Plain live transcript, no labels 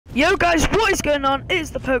Yo guys, what is going on? It's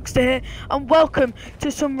the Pokester here and welcome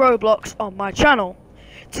to some Roblox on my channel.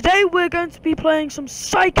 Today we're going to be playing some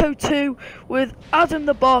Psycho 2 with Adam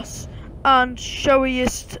the Boss and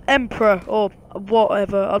Showiest Emperor or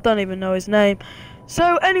whatever, I don't even know his name.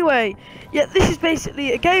 So anyway, yeah, this is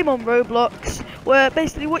basically a game on Roblox where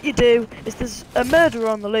basically what you do is there's a murderer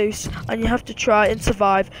on the loose and you have to try and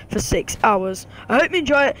survive for 6 hours. I hope you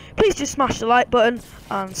enjoy it. Please just smash the like button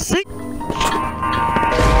and see.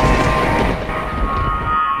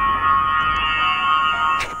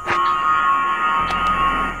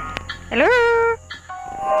 Hello?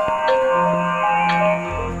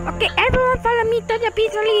 Okay, everyone follow me to the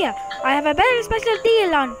pizzeria. I have a very special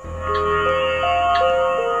deal on.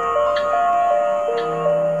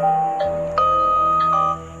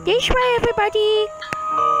 This way, everybody.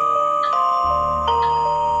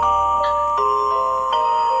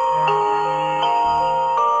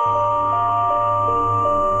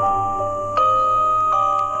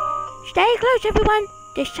 Stay close, everyone.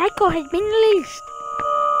 The psycho has been released.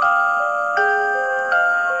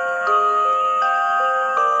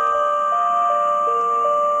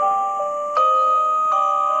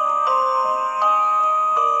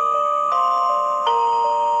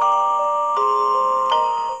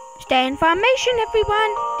 Stay in formation,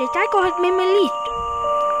 everyone. The psycho has been released.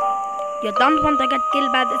 You don't want to get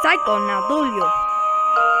killed by the psycho now, do you?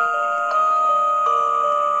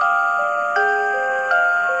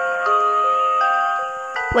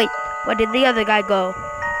 Wait, where did the other guy go?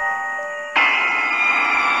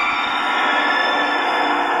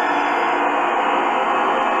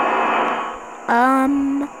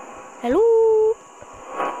 Hello?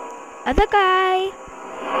 Other guy?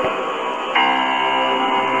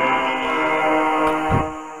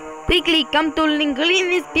 Quickly come to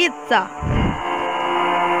Linguini's Pizza.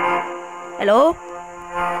 Hello?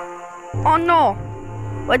 Oh no!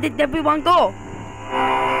 Where did everyone go?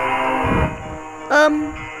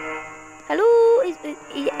 Hello?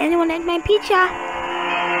 Is anyone at my pizza?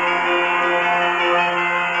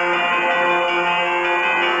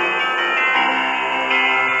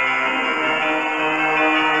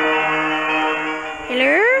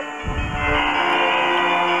 Hello?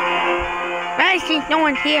 Well, since no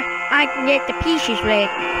one's here, I can get the pieces ready.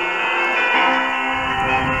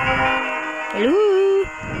 Hello?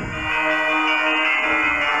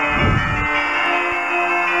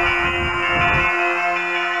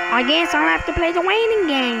 I guess I'll have to play the waiting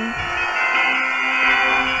game.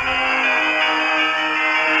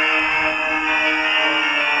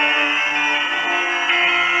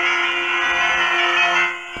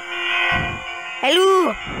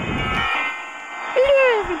 Hello? Hello,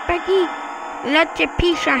 everybody. Lots of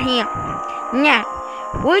pizza here. Now,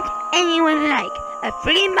 would anyone like a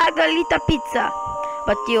free margarita pizza?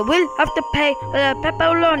 But you will have to pay for the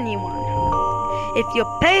pepperoni one. If you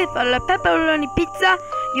pay for the pepperoni pizza,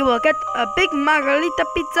 you will get a big margarita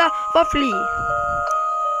pizza for free.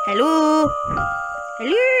 Hello?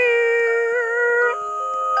 Hello?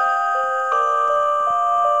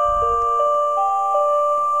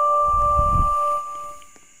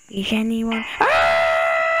 Is anyone?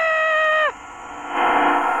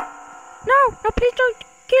 No, please don't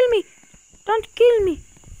kill me. Don't kill me.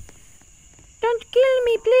 Don't kill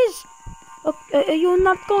me, please. Okay, you're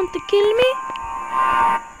not going to kill me?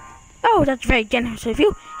 Oh, that's very generous of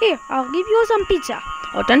you. Here, I'll give you some pizza.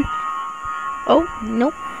 Hold on. Oh,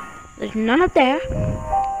 no. There's none up there.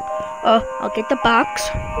 I'll get the box.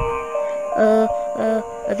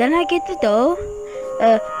 Then I get the dough.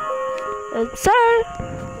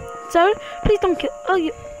 Sir, please don't kill. Oh,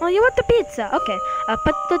 you want the pizza? Okay, I'll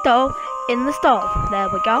put the dough in the stove. There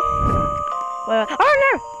we go. Well,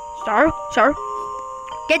 oh no! Sir,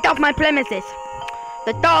 get off my premises.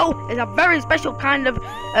 The dough is a very special kind of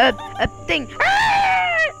thing.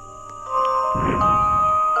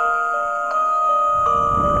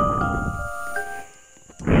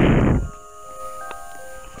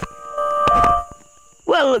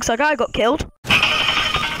 Well, looks like I got killed.